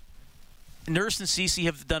Nurse and Ceci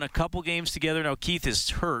have done a couple games together. Now, Keith is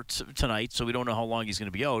hurt tonight, so we don't know how long he's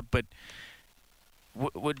going to be out. But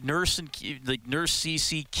would Nurse Nurse,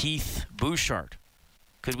 Ceci, Keith, Bouchard,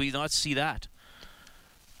 could we not see that?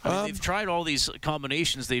 I mean, they've tried all these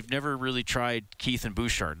combinations. They've never really tried Keith and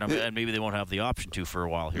Bouchard. And maybe they won't have the option to for a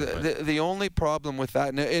while here. The only problem with that,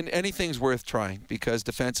 and anything's worth trying, because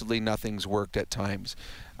defensively nothing's worked at times.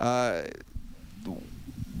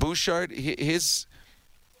 Bouchard,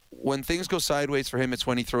 when things go sideways for him, it's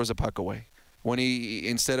when he throws a puck away. When he,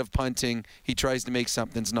 instead of punting, he tries to make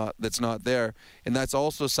something that's not there. And that's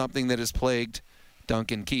also something that has plagued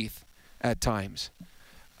Duncan Keith at times.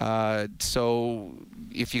 So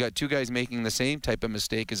if you got two guys making the same type of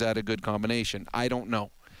mistake, is that a good combination? I don't know.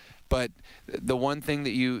 But the one thing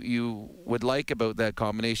that you would like about that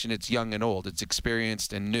combination, it's young and old. It's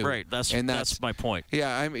experienced and new. Right. That's my point.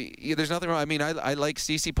 Yeah, I mean, there's nothing wrong. I mean, I like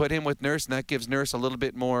Ceci, put him with Nurse, and that gives Nurse a little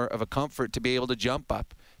bit more of a comfort to be able to jump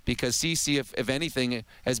up. Because Ceci, if anything,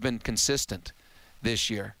 has been consistent this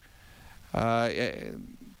year.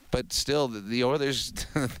 But still, the Oilers,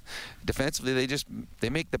 defensively, they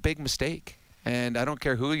make the big mistake. And I don't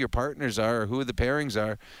care who your partners are or who the pairings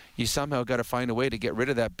are, you somehow got to find a way to get rid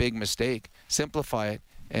of that big mistake, simplify it.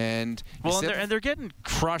 And they're getting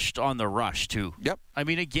crushed on the rush too. Yep. I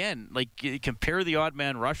mean, again, compare the odd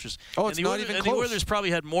man rushes. Oh, it's not even close. The Oilers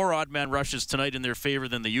probably had more odd man rushes tonight in their favor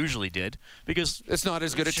than they usually did, because it's not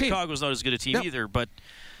as good a team. Chicago's not as good a team either. But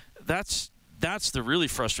that's the really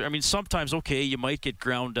frustrating. I mean, sometimes you might get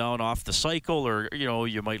ground down off the cycle, or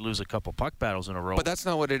you might lose a couple puck battles in a row. But that's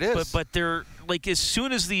not what it is. But they're as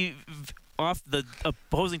soon as the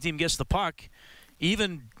opposing team gets the puck,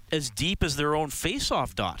 even as deep as their own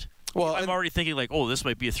face-off dot. Well, I'm already thinking this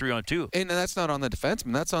might be a 3-on-2. And that's not on the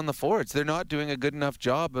defenseman. That's on the forwards. They're not doing a good enough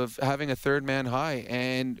job of having a third man high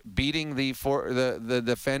and beating the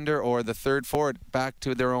defender or the third forward back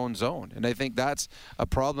to their own zone. And I think that's a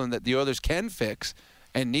problem that the Oilers can fix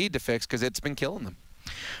and need to fix, because it's been killing them.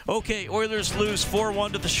 Okay, Oilers lose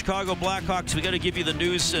 4-1 to the Chicago Blackhawks. We got to give you the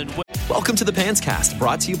news. And welcome to the Pants Cast,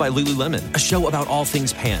 brought to you by Lululemon, a show about all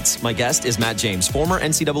things pants. My guest is Matt James, former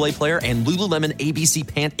NCAA player and Lululemon ABC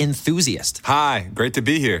pant enthusiast. Hi, great to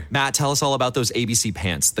be here. Matt, tell us all about those ABC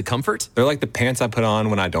pants. The comfort? They're like the pants I put on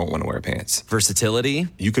when I don't want to wear pants. Versatility?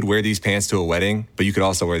 You could wear these pants to a wedding, but you could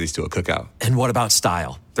also wear these to a cookout. And what about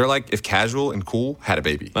style? They're like if casual and cool had a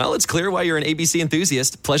baby. Well, it's clear why you're an ABC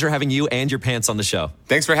enthusiast. Pleasure having you and your pants on the show.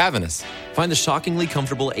 Thanks for having us. Find the shockingly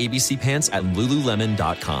comfortable ABC pants at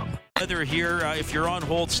Lululemon.com. Weather here. If you're on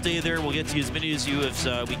hold, stay there. We'll get to as many as you as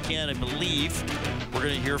we can. I believe we're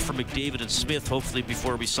going to hear from McDavid and Smith, hopefully,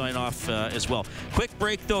 before we sign off as well. Quick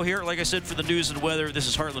break, though, here. Like I said, for the news and weather, this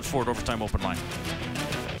is Heartland Ford Overtime Open Line.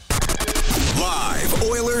 Live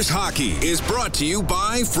Oilers hockey is brought to you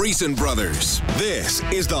by Friesen Brothers. This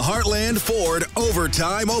is the Heartland Ford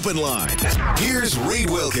Overtime Open Line. Here's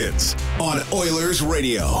Reed Wilkins on Oilers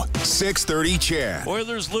Radio, 630 CHED.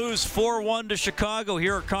 Oilers lose 4-1 to Chicago.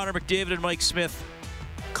 Here are Connor McDavid and Mike Smith.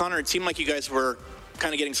 Connor, it seemed like you guys were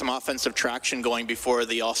kind of getting some offensive traction going before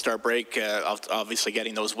the All-Star break, obviously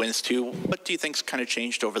getting those wins too. What do you think's kind of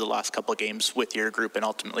changed over the last couple of games with your group and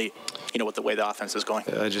ultimately, with the way the offense is going?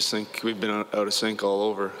 I just think we've been out of sync all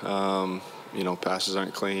over. Passes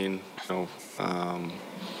aren't clean. We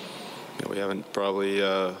haven't probably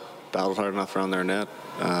battled hard enough around their net.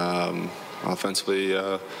 Offensively,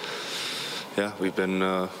 we've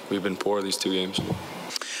been poor these two games.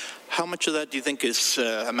 How much of that do you think is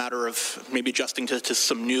a matter of maybe adjusting to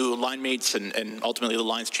some new line mates and ultimately the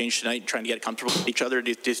lines changed tonight, trying to get comfortable with each other?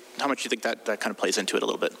 How much do you think that kind of plays into it a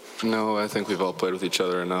little bit? No, I think we've all played with each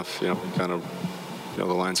other enough. The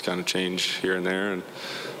lines kind of change here and there, and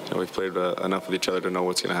we've played enough with each other to know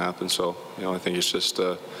what's going to happen. So, I think it's just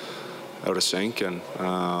out of sync and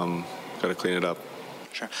got to clean it up.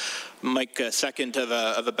 Sure. Mike, second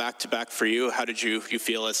of a back-to-back for you. How did you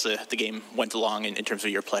feel as the game went along in terms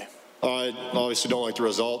of your play? I obviously don't like the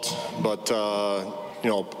result, but you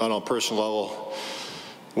know, on a personal level,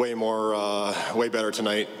 way better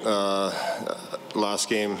tonight. Last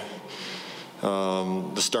game,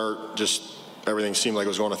 the start, just everything seemed like it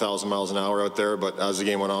was going 1,000 miles an hour out there, but as the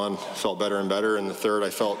game went on, felt better and better. In the third, I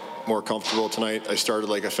felt more comfortable tonight. I started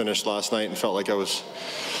like I finished last night and felt like I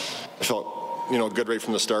felt, you know, good right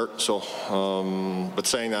from the start. So, but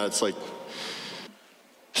saying that, it's like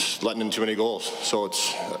letting in too many goals. So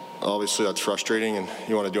it's obviously that's frustrating, and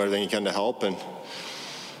you want to do everything you can to help. And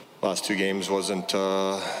last two games wasn't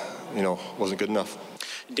good enough.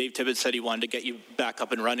 Dave Tibbetts said he wanted to get you back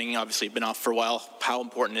up and running. Obviously, you've been off for a while. How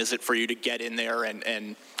important is it for you to get in there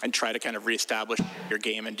and try to kind of reestablish your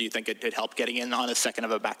game? And do you think it helped getting in on a second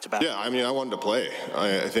of a back-to-back? Yeah, I mean, I wanted to play.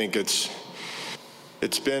 I think it's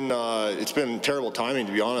been terrible timing,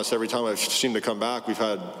 to be honest. Every time I've seemed to come back, we've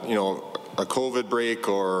had, you know, a COVID break,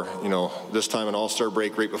 or, you know, this time an All-Star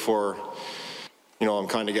break right before, you know, I'm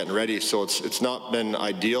kind of getting ready. So it's not been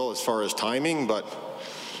ideal as far as timing, but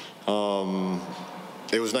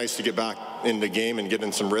it was nice to get back in the game and get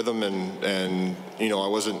in some rhythm, and you know, I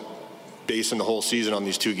wasn't basing the whole season on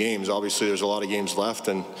these two games. Obviously, there's a lot of games left,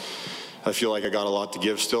 and I feel like I got a lot to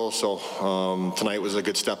give still. So tonight was a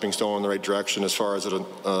good stepping stone in the right direction as far as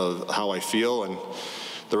how I feel, and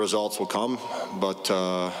the results will come. But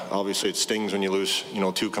obviously, it stings when you lose, you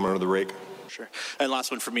know, two coming out of the break. Sure. And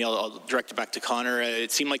last one for me, I'll direct it back to Connor.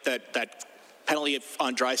 It seemed like that penalty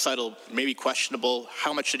on Draisaitl maybe questionable.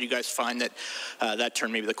 How much did you guys find that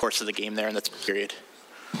turned maybe the course of the game there in that period?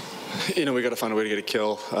 You know, we got to find a way to get a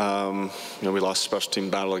kill. You know, we lost a special team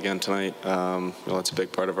battle again tonight. You know, that's a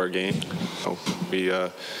big part of our game.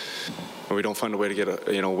 When we don't find a way to get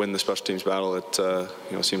win the special teams battle, it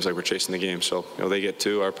you know, seems like we're chasing the game. So, you know, they get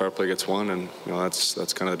two, our power play gets one, and you know,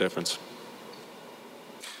 that's kind of the difference.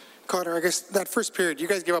 Connor, I guess that first period, you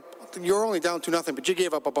guys gave up. You're only down 2-0, but you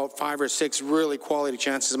gave up about 5 or 6 really quality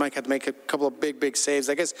chances. Mike had to make a couple of big saves.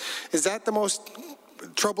 I guess, is that the most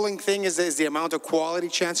troubling thing? Is the amount of quality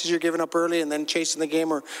chances you're giving up early and then chasing the game,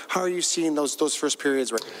 or how are you seeing those first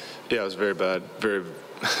periods? Right? Yeah, it was very bad,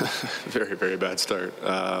 very bad start.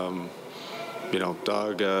 You know,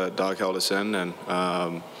 Dog held us in, and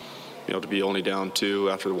you know, to be only down 2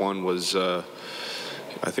 after the 1 was, I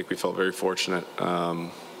think we felt very fortunate.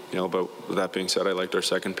 You know, but with that being said, I liked our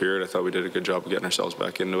second period. I thought we did a good job of getting ourselves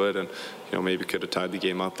back into it, and you know, maybe could have tied the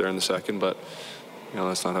game up there in the second, but you know,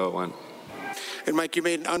 that's not how it went. And Mike, you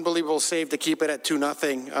made an unbelievable save to keep it at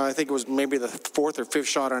 2-0. I think it was maybe the 4th or 5th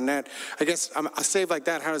shot on net. I guess a save like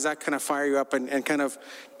that, how does that kind of fire you up and kind of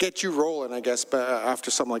get you rolling, I guess,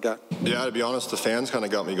 after something like that? Yeah, to be honest, the fans kind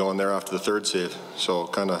of got me going there after the 3rd save. So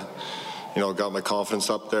kind of, you know, got my confidence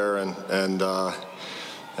up there and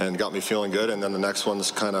got me feeling good. And then the next one's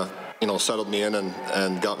kind of, you know, settled me in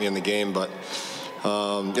and got me in the game. But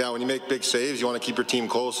yeah, when you make big saves, you want to keep your team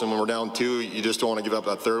close. And when we're down 2, you just don't want to give up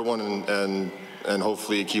that 3rd one, and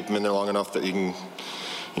hopefully you keep them in there long enough that you can,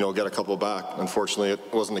 you know, get a couple back. Unfortunately, it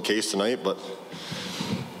wasn't the case tonight, but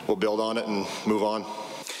we'll build on it and move on.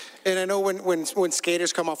 And I know when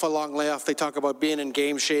skaters come off a long layoff, they talk about being in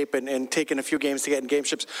game shape and taking a few games to get in game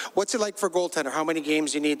shapes. What's it like for a goaltender? How many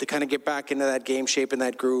games do you need to kind of get back into that game shape and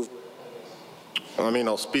that groove? I mean,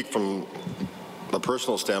 I'll speak from a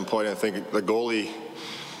personal standpoint. I think the goalie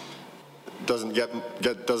doesn't get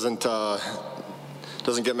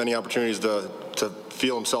many opportunities to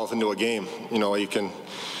feel himself into a game. You know, you can.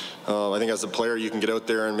 I think as a player, you can get out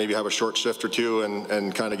there and maybe have a short shift or two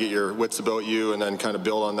and kind of get your wits about you and then kind of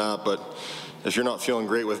build on that. But if you're not feeling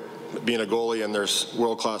great with being a goalie and there's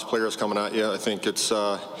world-class players coming at you, I think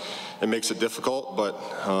it makes it difficult. But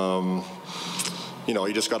you know,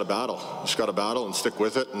 you just got to battle. Just got to battle and stick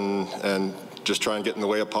with it and just try and get in the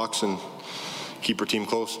way of pucks and keep your team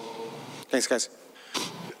close. Thanks, guys.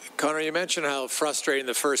 Connor, you mentioned how frustrating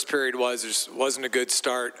the first period was. It just wasn't a good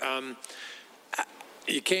start.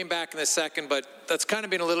 You came back in the second, but that's kind of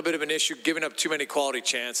been a little bit of an issue, giving up too many quality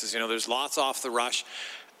chances. You know, there's lots off the rush.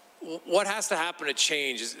 What has to happen to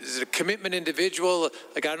change? Is it a commitment individual?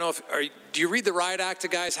 Like, I don't know, do you read the riot act to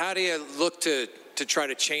guys? How do you look to try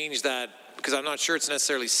to change that? Because I'm not sure it's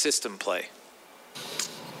necessarily system play.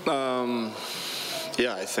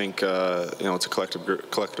 Yeah, I think you know, it's a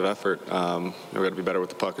collective effort. We got to be better with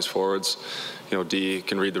the puck as forwards. You know, D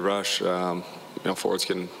can read the rush. You know, forwards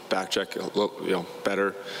can back check a little, you know,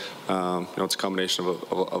 better. You know, it's a combination of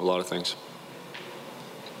a lot of things.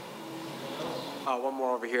 One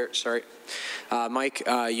more over here. Sorry. Mike,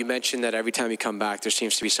 you mentioned that every time you come back, there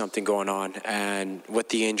seems to be something going on. And with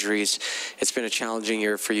the injuries, it's been a challenging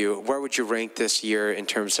year for you. Where would you rank this year in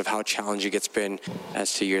terms of how challenging it's been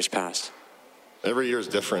as to years past? Every year is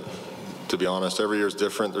different, to be honest. Every year is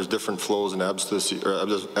different. There's different flows and ebbs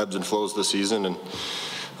and flows this season. And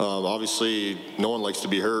obviously, no one likes to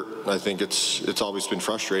be hurt. I think it's always been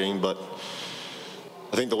frustrating, but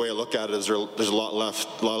I think the way I look at it is there's a lot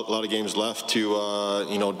left, a lot of games left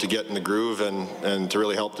to get in the groove and to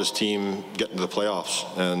really help this team get into the playoffs.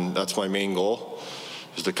 And that's my main goal,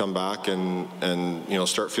 is to come back and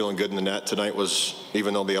start feeling good in the net. Tonight was,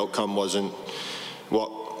 even though the outcome wasn't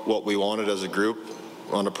what we wanted as a group,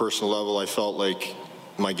 on a personal level, I felt like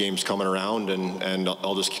my game's coming around, and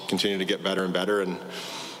I'll just continue to get better and better. And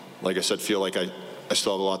like I said, feel like I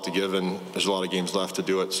still have a lot to give, and there's a lot of games left to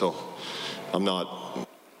do it. So I'm not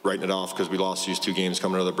writing it off because we lost these 2 games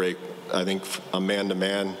coming out of the break. I think a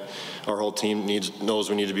man-to-man, our whole team knows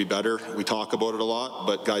we need to be better. We talk about it a lot,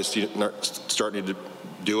 but guys starting to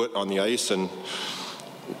do it on the ice and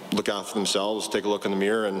look after themselves, take a look in the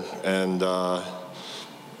mirror, and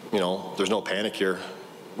there's no panic here.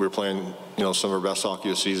 We were playing, some of our best hockey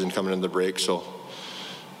this season coming into the break, so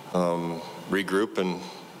regroup and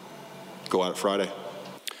go at it Friday.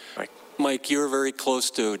 Mike, you were very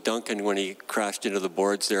close to Duncan when he crashed into the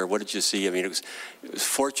boards there. What did you see? I mean, it was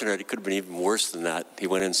fortunate. It could have been even worse than that. He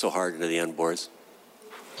went in so hard into the end boards.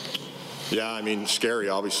 Yeah, I mean, scary,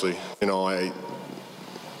 obviously. I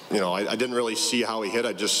didn't really see how he hit.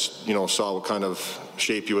 I just, saw what kind of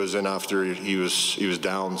shape he was in after he was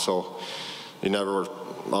down. So you never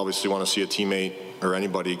obviously want to see a teammate or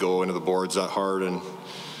anybody go into the boards that hard and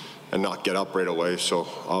not get up right away. So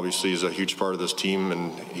obviously he's a huge part of this team,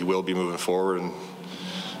 and he will be moving forward, and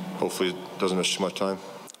hopefully it doesn't miss too much time.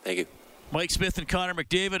 Thank you. Mike Smith and Connor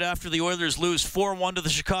McDavid after the Oilers lose 4-1 to the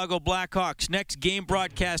Chicago Blackhawks. Next game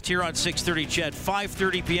broadcast here on 6:30 CHED.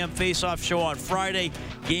 5:30 p.m. face-off show on Friday.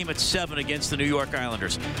 Game at 7 against the New York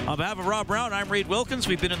Islanders. On behalf of Rob Brown, I'm Reed Wilkins.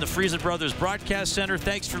 We've been in the Friesen Brothers Broadcast Center.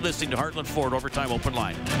 Thanks for listening to Heartland Ford Overtime Open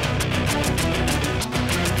Line.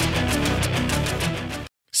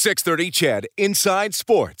 6:30 CHED Inside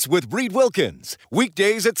Sports with Reed Wilkins.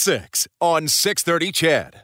 Weekdays at 6 on 6:30 CHED.